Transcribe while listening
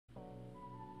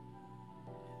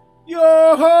Yo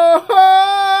ho ho!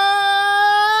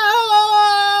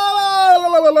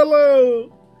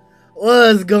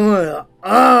 What's going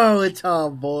on with y'all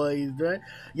boys, right?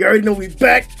 You already know we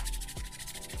back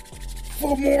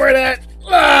for more of that.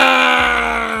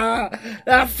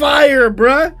 That fire,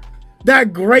 bruh.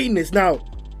 That greatness. Now,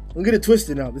 don't get it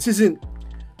twisted now. This isn't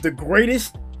the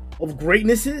greatest of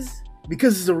greatnesses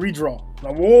because it's a redraw.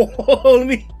 Now, whoa, let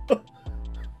me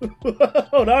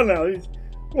hold on now.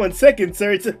 1 second,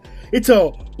 sir. It's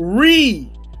a redraw,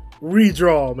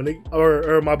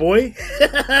 or my boy.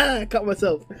 I caught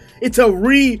myself. It's a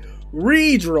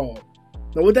redraw.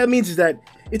 Now, what that means is that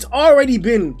it's already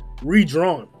been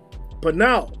redrawn, but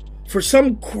now, for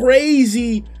some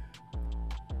crazy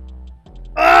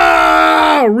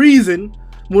reason,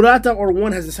 Murata or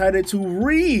One has decided to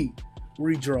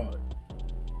redraw it.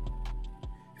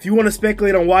 If you want to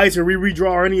speculate on why it's a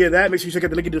redraw or any of that, make sure you check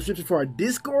out the link in the description for our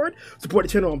Discord, support the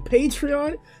channel on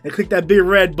Patreon, and click that big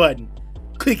red button.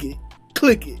 Click it,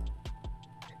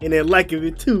 and then like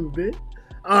it too, man.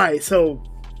 Alright, so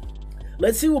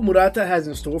let's see what Murata has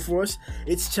in store for us.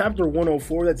 It's chapter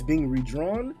 104 that's being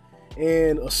redrawn,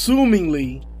 and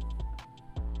assumingly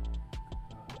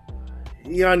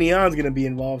Zhoniin's gonna be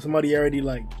involved. Somebody already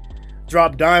like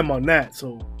dropped dime on that,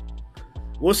 so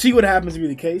we'll see what happens to be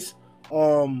the case.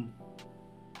 Alright,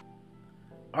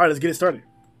 let's get it started.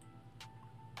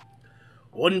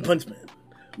 One Punch Man,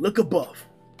 look above.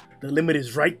 The limit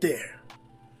is right there.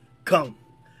 Come,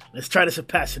 let's try to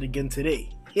surpass it again today.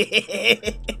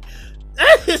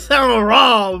 That just sound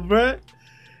wrong, bruh.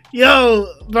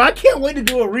 Yo, bro, I can't wait to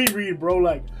do a reread, bro.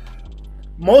 Like,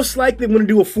 most likely I'm gonna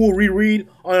do a full reread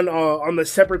on the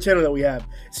separate channel that we have.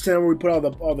 It's the channel where we put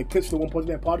all the clips to the One Punch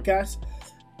Man podcast.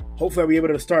 Hopefully I'll be able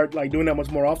to start like doing that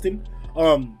much more often.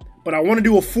 But I want to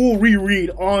do a full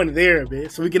reread on there, man,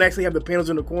 so we can actually have the panels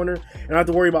in the corner and not have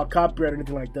to worry about copyright or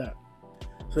anything like that.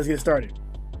 So let's get started.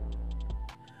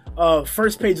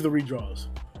 First page of the redraws.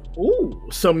 Ooh,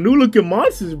 some new looking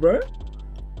monsters, bro.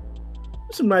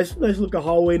 Some nice looking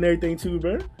hallway and everything too,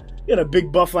 bro. You got a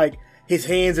big buff like his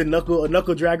hands and a knuckle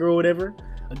dragger or whatever.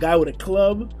 A guy with a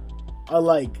club. A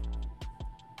like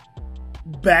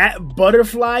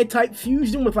butterfly type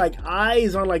fusion with like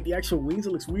eyes on like the actual wings.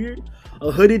 It looks weird.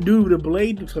 A hooded dude with a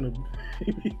blade. Looks kind of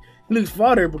he looks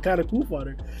fodder, but kind of cool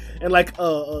fodder. And like I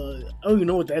don't even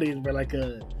know what that is, but like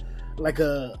a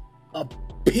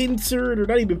pincer, or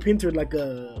not even pincer, like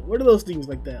what are those things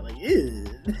like that? Like ew.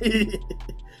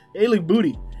 They look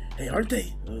booty. Hey, aren't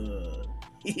they?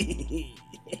 These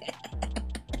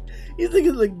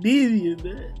niggas look deviant,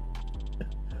 man.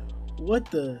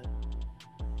 What the?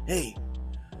 Hey,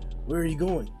 where are you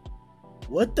going?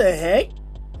 What the heck?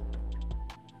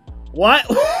 What?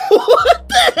 What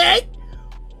the heck?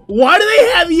 Why do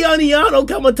they have Zhoniin on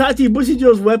Kamatachi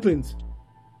Bushijo's weapons?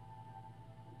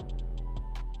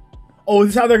 Oh,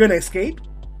 is this how they're gonna escape?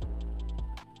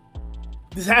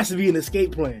 This has to be an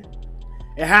escape plan.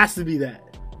 It has to be that.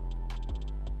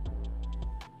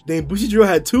 Then Bushijo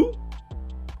had two?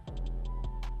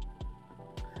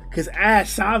 Because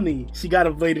Ash Samni, she got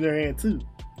a blade in her hand too.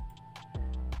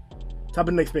 Top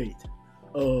of the next page.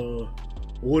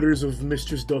 Orders of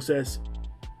Mistress Doses.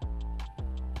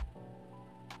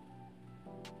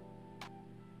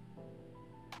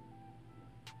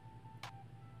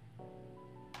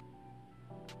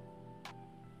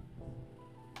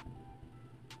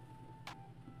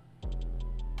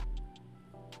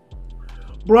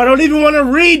 Bro, I don't even want to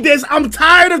read this. I'm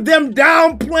tired of them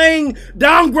downgrading,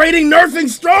 nerfing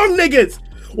strong niggas.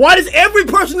 Why does every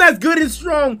person that's good and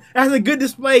strong, has a good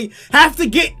display, have to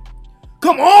get...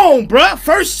 Come on, bro.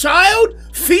 First child,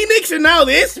 Phoenix, and now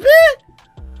this, man?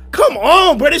 Come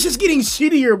on, bro. It's just getting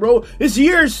shittier, bro. This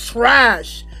year is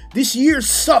trash. This year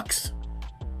sucks.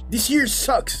 This year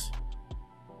sucks.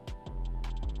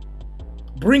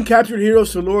 Bring captured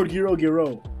heroes to Lord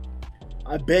Garou.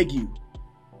 I beg you.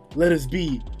 Let us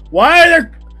be. Why are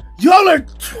there... Y'all are...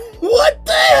 What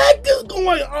the heck is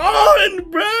going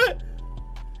on, bruh?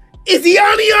 Is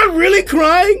Zhoniin really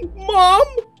crying? Mom?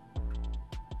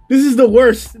 This is the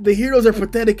worst. The heroes are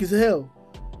pathetic as hell.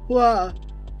 Wow.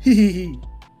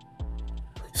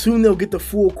 Soon they'll get the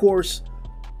full course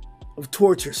of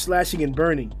torture, slashing and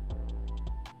burning.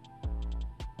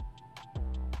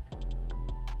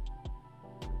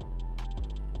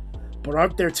 But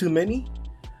aren't there too many?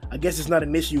 I guess it's not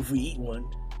an issue if we eat one.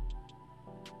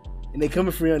 And they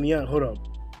coming for Zhoniin. Hold up.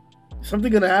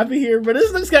 Something gonna happen here? But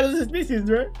this looks kind of suspicious,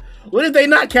 right? What if they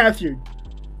not captured?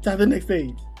 Top of the next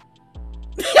page.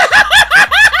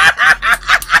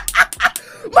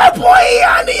 My boy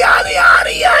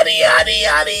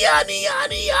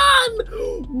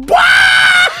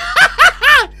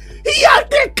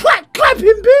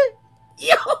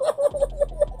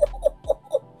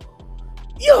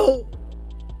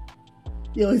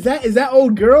Yo, is that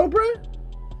old girl, bro?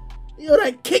 Yo,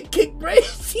 that kick, bro.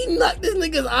 She knocked this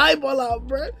nigga's eyeball out,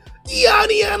 bro.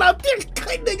 Zhoniin out there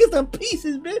cutting niggas to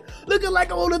pieces, man. Looking like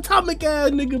an old atomic ass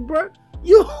nigga, bro.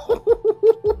 Yo,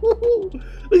 look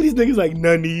at these niggas like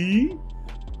nani.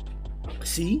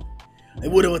 See, they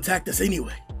would have attacked us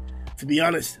anyway. To be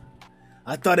honest,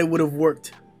 I thought it would have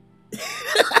worked. This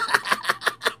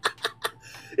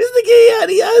nigga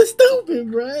Zhoniin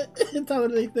stupid, bro. Top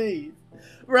of their stage.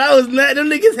 Bro, I was not. Them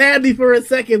niggas had me for a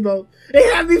second, though. They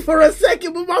had me for a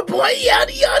second, but my boy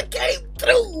Zhoniin came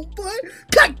through, boy.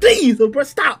 Cut these, bro.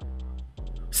 Stop.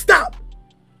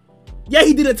 Yeah,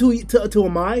 he did it to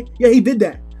Amai. Yeah, he did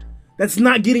that. That's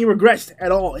not getting regressed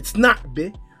at all. It's not,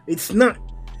 bitch. It's not.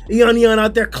 Zhoniin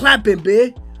out there clapping,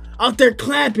 bitch. Out there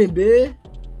clapping, bitch.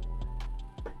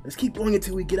 Let's keep going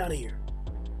until we get out of here.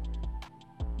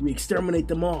 We exterminate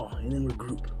them all and then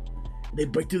regroup. They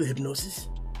break through the hypnosis.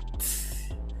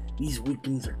 These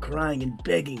weaklings are crying and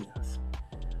begging us.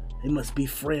 They must be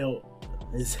frail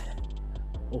as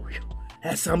oh,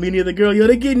 that's how many of the girl. Yo,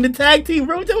 they getting the tag team,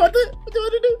 bro. What you want to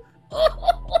do?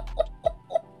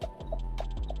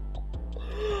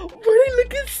 Bro, they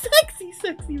looking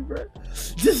sexy, bro.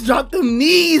 Just drop them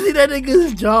knees in that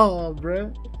nigga's jaw,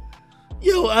 bro.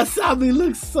 Yo, Asabi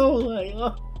looks so like.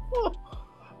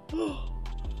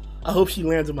 I hope she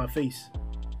lands on my face.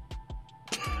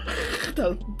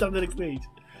 Top the next stage.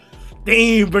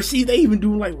 Damn, bro. See, they even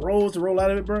do like rolls to roll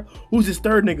out of it, bro. Who's this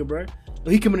third nigga, bro?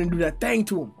 He come in and do that thing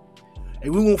to him.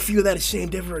 And we won't feel that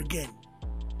ashamed ever again.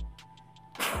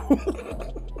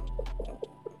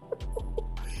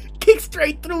 Kick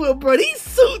straight through it, bro. These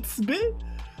suits, man.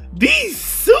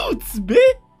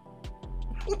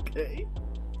 Okay.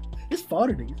 It's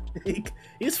fodder niggas.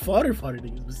 It's fodder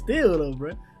niggas. But still, though,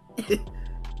 bro.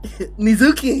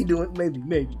 Mizuki ain't doing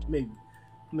it.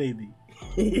 Maybe.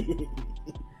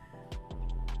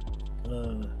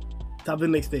 Top of the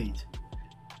next stage.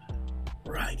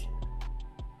 Right.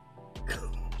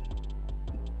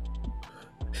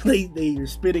 they are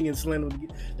spitting and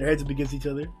slamming their heads up against each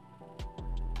other.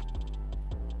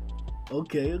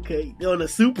 Okay. On the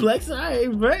suplex,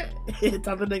 alright, bro.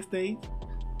 Top of the next stage.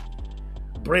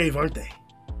 Brave, aren't they?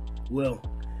 Well,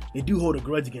 they do hold a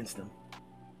grudge against them.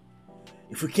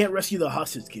 If we can't rescue the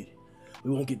hostage kid,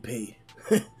 we won't get paid.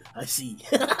 I see.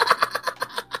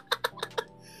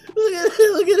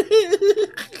 Look at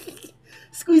it.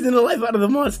 Squeezing the life out of the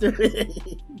monster.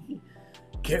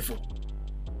 Careful.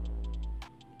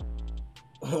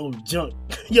 Oh, junk.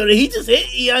 Yo, did he just hit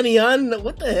Zhoniin?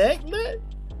 What the heck, man?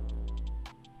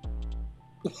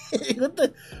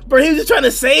 Bro, he was just trying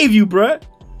to save you, bro.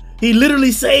 He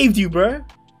literally saved you, bro.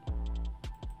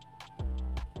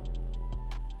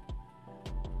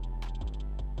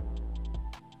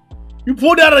 You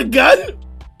pulled out a gun?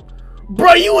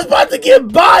 Bro, you was about to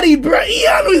get bodied, bro.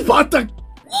 Zhoniin was about to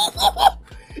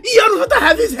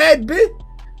have his head, bitch.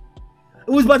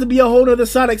 It was about to be a whole other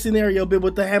Sonic scenario, bitch,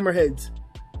 with the hammerheads.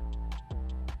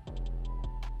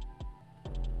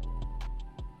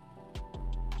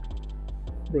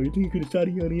 Bro, you think you could have shot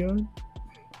Zhoniin?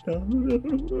 No.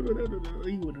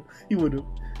 He would've.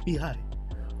 He high.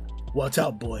 Watch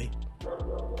out, boy.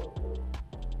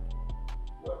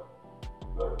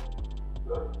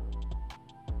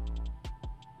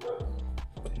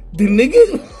 The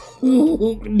nigga?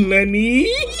 Nani?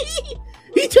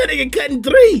 He trying to get cut in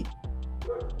 3.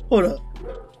 Hold up.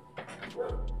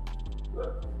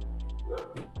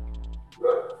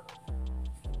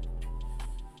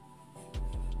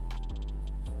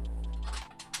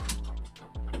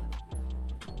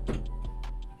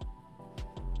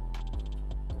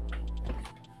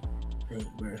 Hey,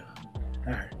 bro.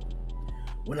 Alright.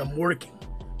 When I'm working,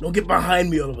 don't get behind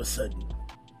me all of a sudden.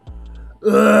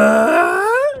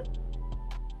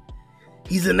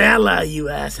 He's an ally, you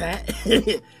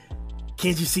asshat.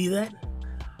 Can't you see that?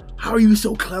 How are you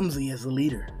so clumsy as a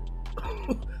leader?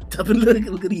 Look at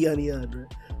the Zhoniin, bro.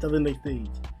 Top of the next stage.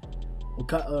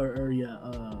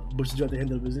 Bush dropped the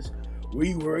handle of business. Were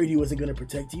you worried he wasn't gonna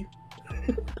protect you?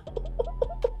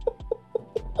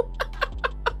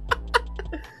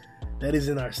 That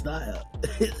isn't our style.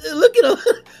 Look at him.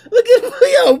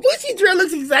 Yo, Bushy Drill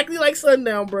looks exactly like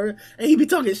Sundown, bro. And he be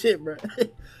talking shit, bro.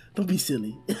 Don't be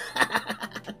silly.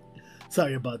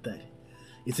 Sorry about that.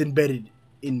 It's embedded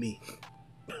in me.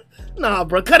 Nah,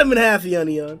 bro. Cut him in half,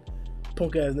 Zhoniin.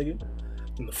 Punk ass nigga.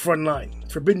 In the front line,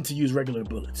 it's forbidden to use regular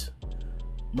bullets.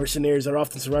 Mercenaries are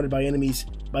often surrounded by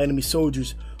enemy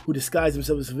soldiers who disguise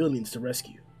themselves as civilians to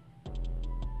rescue.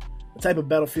 The type of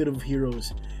battlefield of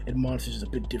heroes and monsters is a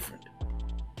bit different.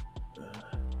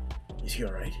 Is he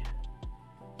alright?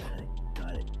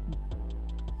 Got it.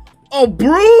 Oh,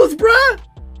 Bruce, bruh!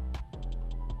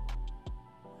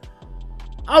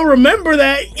 I remember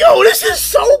that. Yo, this is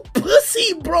so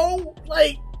pussy, bro.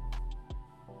 Like,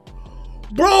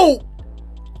 bro.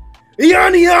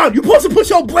 Eon, you supposed to put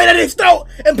your blade at his throat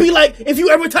and be like, if you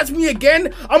ever touch me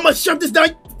again, I'm gonna shove this down.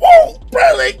 Whoa, bro,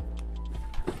 like,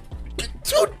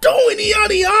 what you doing,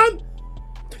 Eon?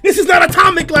 This is not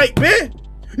atomic, like, man.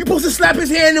 You supposed to slap his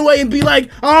hand away and be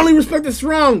like, I only respect the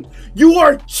strong. You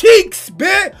are cheeks,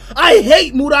 man. I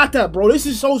hate Murata, bro. This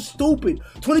is so stupid.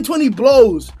 2020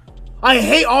 blows. I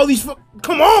hate all these.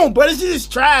 Come on, bro. This is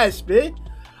trash, man.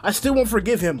 I still won't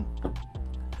forgive him.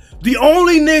 The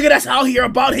only nigga that's out here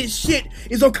about his shit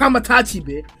is Okamatachi,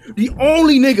 bitch. The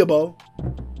only nigga, bro.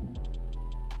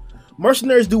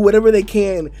 Mercenaries do whatever they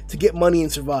can to get money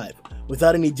and survive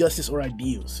without any justice or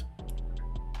ideals.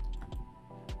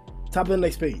 Top of the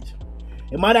next page.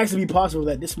 It might actually be possible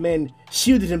that this man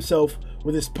shielded himself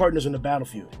with his partners on the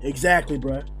battlefield. Exactly,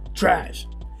 bruh. Trash.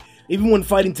 Even when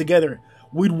fighting together,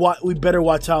 we better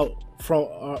watch out from.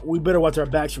 We better watch our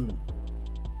backs from him.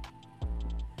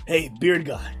 Hey, beard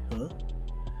guy, huh?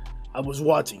 I was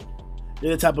watching.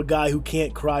 You're the type of guy who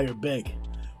can't cry or beg,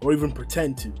 or even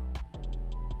pretend to.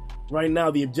 Right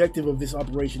now, the objective of this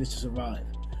operation is to survive.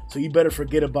 So you better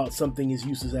forget about something as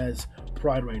useless as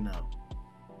pride right now.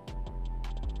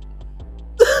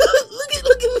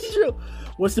 look at me,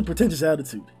 what's the pretentious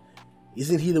attitude?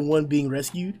 Isn't he the one being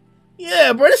rescued?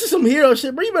 Yeah, bro, this is some hero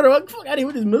shit, bro. You better fuck out of here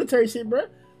with this military shit, bro.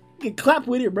 Get clapped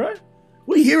with it, bro.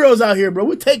 We heroes out here, bro.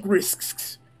 We take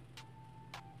risks.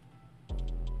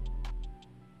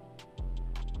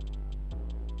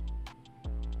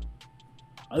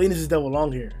 I think this is double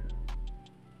long here.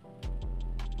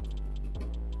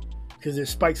 Because there's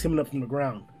spikes coming up from the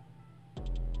ground.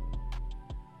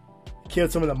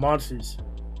 Killed some of the monsters.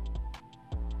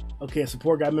 Okay, a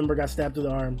support guy member got stabbed through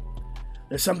the arm.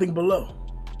 There's something below.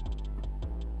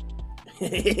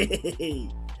 Then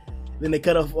they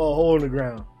cut off a hole in the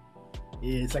ground.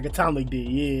 Yeah, it's like Atomic did.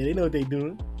 Yeah, they know what they're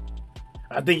doing.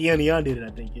 I think Eon did it,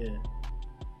 I think, yeah.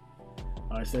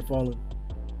 Alright, start falling.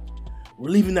 We're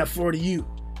leaving that floor to you.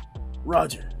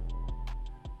 Roger.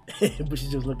 But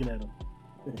she's just looking at him.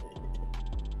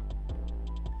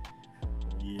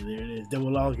 Yeah, there it is.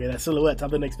 Double long here. That silhouette, top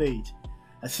of the next page.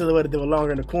 That silhouette of double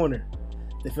longer in the corner.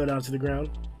 They fell down to the ground.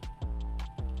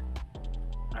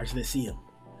 Actually, they see him.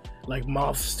 Like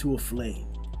moths to a flame.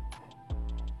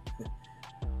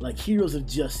 Like heroes of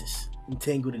justice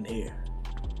entangled in hair.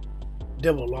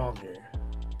 Double long hair.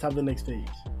 Top of the next page.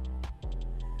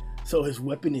 So his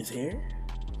weapon is hair?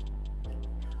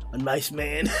 A nice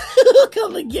man.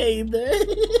 Come the game, man.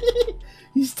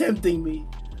 He's tempting me.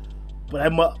 But I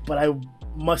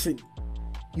mustn't.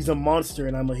 He's a monster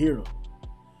and I'm a hero.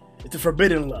 It's a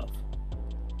forbidden love.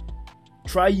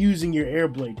 Try using your air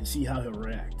blade to see how he'll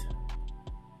react.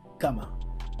 Come on.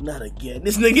 Not again.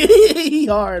 This nigga, he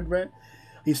hard, bro.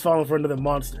 He's falling for another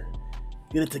monster.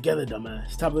 Get it together,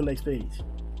 dumbass. Top of the next page.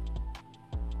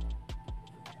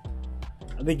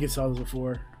 I think you saw this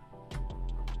before.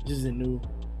 This isn't new.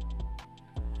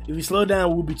 If we slow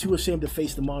down, we'll be too ashamed to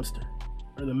face the monster.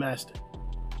 Or the master.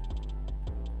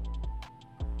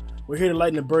 We're here to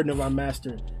lighten the burden of our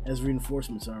master as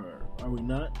reinforcements, are we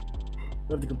not?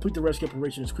 We have to complete the rescue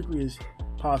operation as quickly as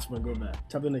possible and go back.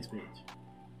 Top of the next page.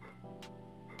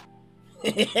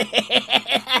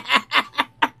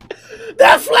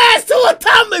 That flash to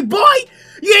Atomic, boy!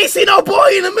 You ain't seen no boy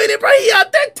in a minute, bro. He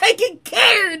out there taking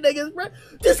care of niggas, bro.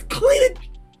 Just cleaning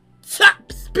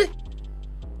chops, bitch.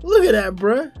 Look at that,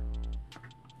 bro.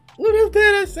 Look at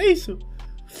that say so.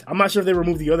 I'm not sure if they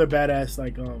removed the other badass,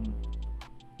 like,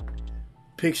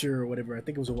 picture or whatever. I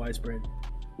think it was a widespread.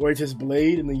 Where it's his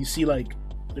blade, and then you see, like,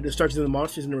 the destruction of the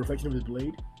monsters and the reflection of his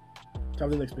blade. Top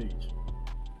of the next page.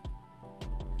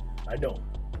 I know.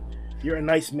 You're a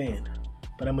nice man,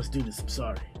 but I must do this. I'm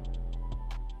sorry.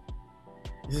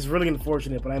 This is really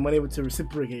unfortunate, but I'm unable to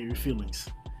reciprocate your feelings.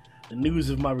 The news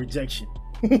of my rejection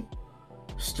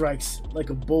strikes like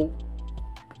a bolt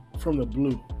from the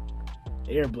blue.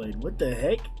 Airblade. What the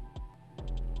heck?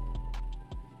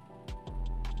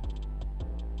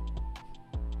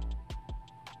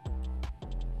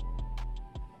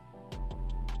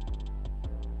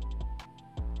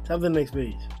 Top of the next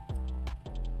page.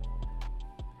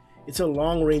 It's a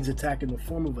long-range attack in the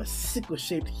form of a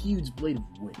sickle-shaped huge blade of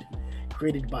wood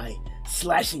created by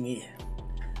slashing air.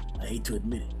 I hate to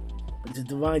admit it, but it's a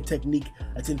divine technique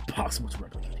that's impossible to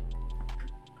replicate.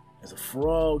 As a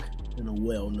frog in a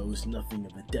well knows nothing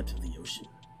of the depth of the ocean.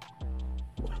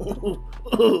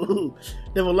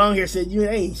 Devil Longhair said, you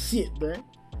ain't shit, man.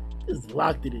 Just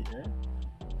locked at it, man.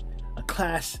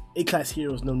 A-class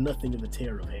heroes know nothing of the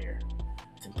terror of hair.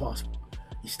 It's impossible.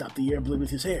 He stopped the air blade with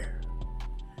his hair.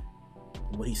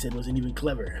 What he said wasn't even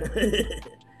clever.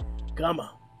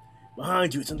 Gamma.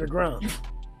 Behind you, it's underground.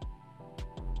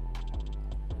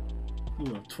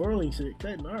 Twirling shit.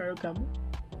 Cutting. Alright, coming.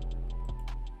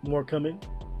 More coming.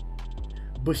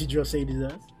 Bushy drill saved his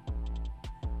ass.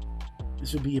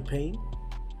 This would be a pain.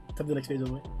 Top of the next page,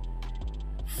 away.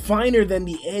 Finer than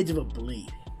the edge of a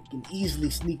blade. It can easily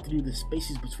sneak through the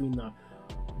spaces between the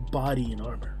body and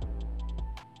armor.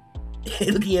 Look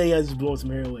at Yanyan just blowing some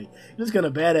hair away. He looks kind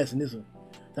of badass in this one.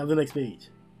 Top of the next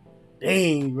page.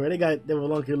 Dang, bro. They were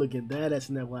long hair looking badass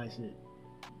in that white shit.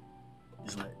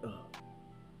 It's like,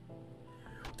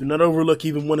 do not overlook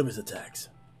even one of his attacks.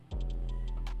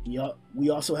 We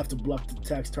also have to block the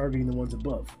attacks targeting the ones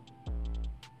above.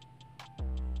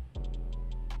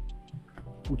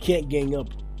 We can't gang up,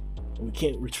 and we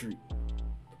can't retreat.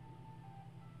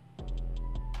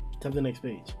 Top of the next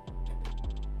page.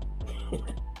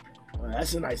 Right,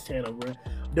 that's a nice channel, bro.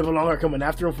 Double long hair coming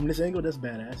after him from this angle. That's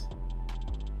badass.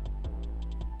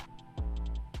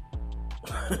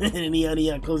 And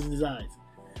Neon closes his eyes.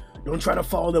 Don't try to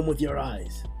follow them with your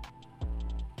eyes.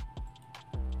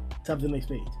 Top of the next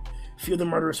page. Feel the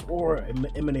murderous aura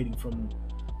emanating from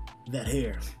that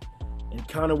hair and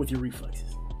counter with your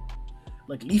reflexes.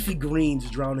 Like leafy greens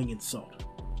drowning in salt.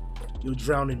 You'll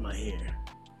drown in my hair.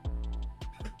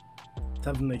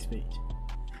 Top of the next page.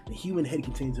 The human head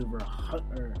contains over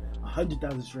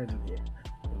 100,000 strands of hair.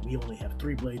 And we only have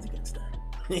 3 blades against that.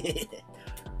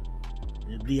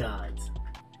 The odds.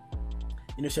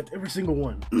 Intercept every single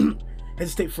one.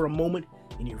 Hesitate for a moment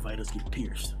and your vitals get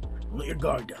pierced. Don't let your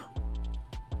guard down.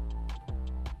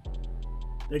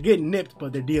 They're getting nipped,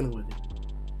 but they're dealing with it.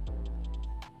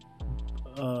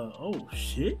 Oh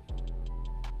shit.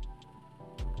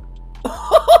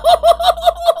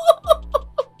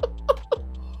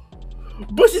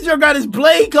 Bushy Joe got his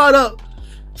blade caught up.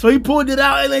 So he pulled it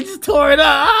out and then just tore it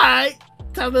out. Alright.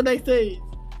 Time for the next stage.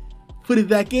 Put it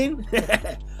back in.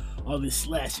 All this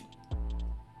slashing.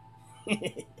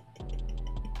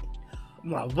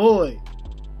 My boy.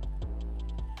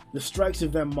 The strikes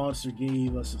of that monster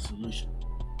gave us a solution.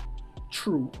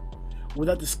 True,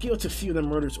 without the skill to feel the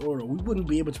murderous aura, we wouldn't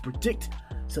be able to predict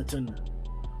such an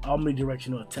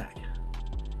omnidirectional attack.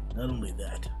 Not only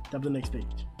that, top of the next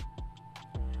page.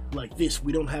 Like this,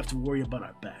 we don't have to worry about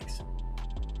our backs.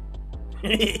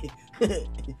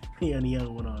 Yeah, and the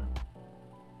other one on.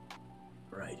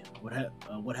 Right.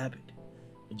 What happened?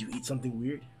 Did you eat something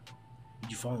weird?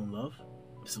 Did you fall in love?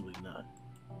 Absolutely not.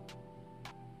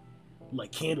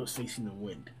 Like candles facing the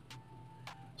wind,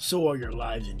 so are your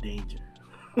lives in danger.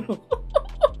 That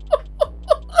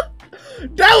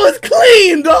was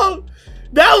clean, though.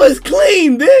 That was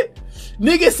clean, dude.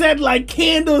 Niggas said like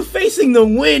candles facing the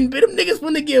wind, but them niggas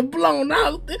wanna get blown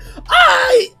out.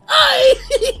 Aye.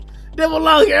 They were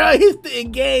long here. He's the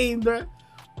game, bro.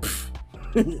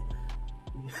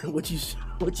 What you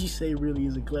say really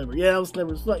isn't clever. Yeah, I was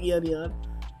clever as fuck. Yeah.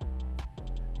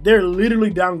 They're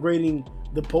literally downgrading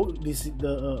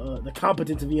the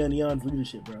competence of Neon's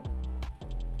leadership, bro.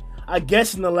 I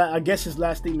guess his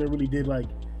last statement really did like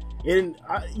it.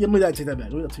 Let me not take that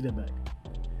back.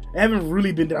 I haven't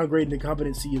really been downgrading the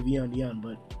competency of Neon,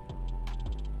 but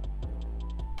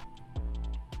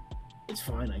it's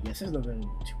fine. I guess there's nothing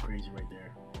too crazy right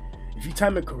there. If you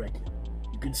time it correctly,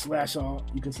 you can slash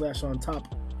on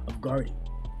top of guarding.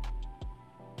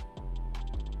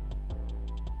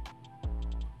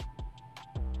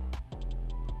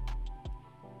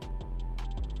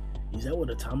 Is that what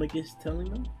Atomic is telling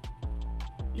them?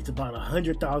 It's about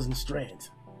 100,000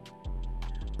 strands.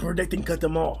 Predict and cut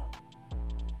them all.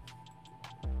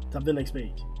 Top of the next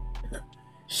page.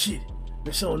 Shit,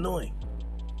 they're so annoying.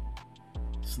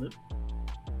 Slip.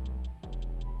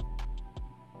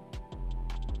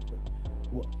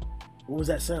 What was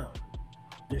that sound?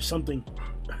 There's something.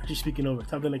 She's speaking over.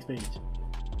 Top of the next page.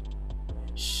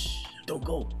 Shh, don't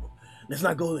go. Let's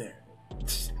not go there.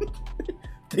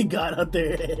 They got out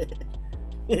there.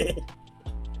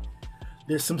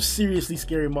 There's some seriously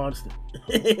scary monster.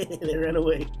 They ran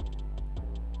away.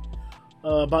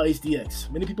 About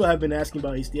HDX. Many people have been asking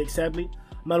about HDX. Sadly,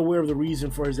 I'm not aware of the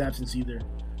reason for his absence either,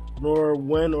 nor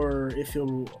when or if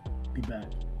he'll be back.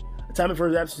 The timing for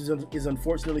his absence is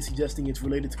unfortunately suggesting it's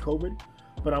related to COVID,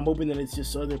 but I'm hoping that it's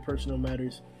just other personal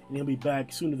matters and he'll be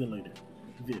back sooner than later.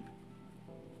 Vib.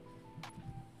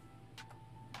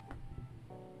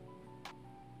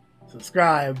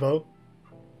 Subscribe, bro.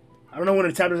 I don't know when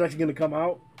the chapter's actually gonna come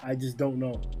out. I just don't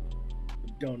know.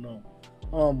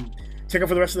 Check out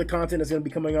for the rest of the content that's gonna be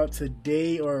coming out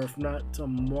today, or if not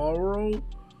tomorrow,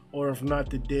 or if not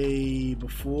the day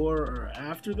before or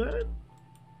after that.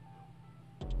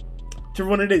 Whichever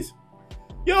one it is.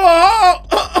 Yo!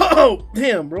 Oh,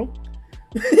 damn, bro.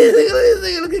 This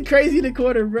nigga looking crazy in the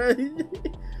corner, bro.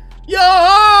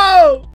 Yo!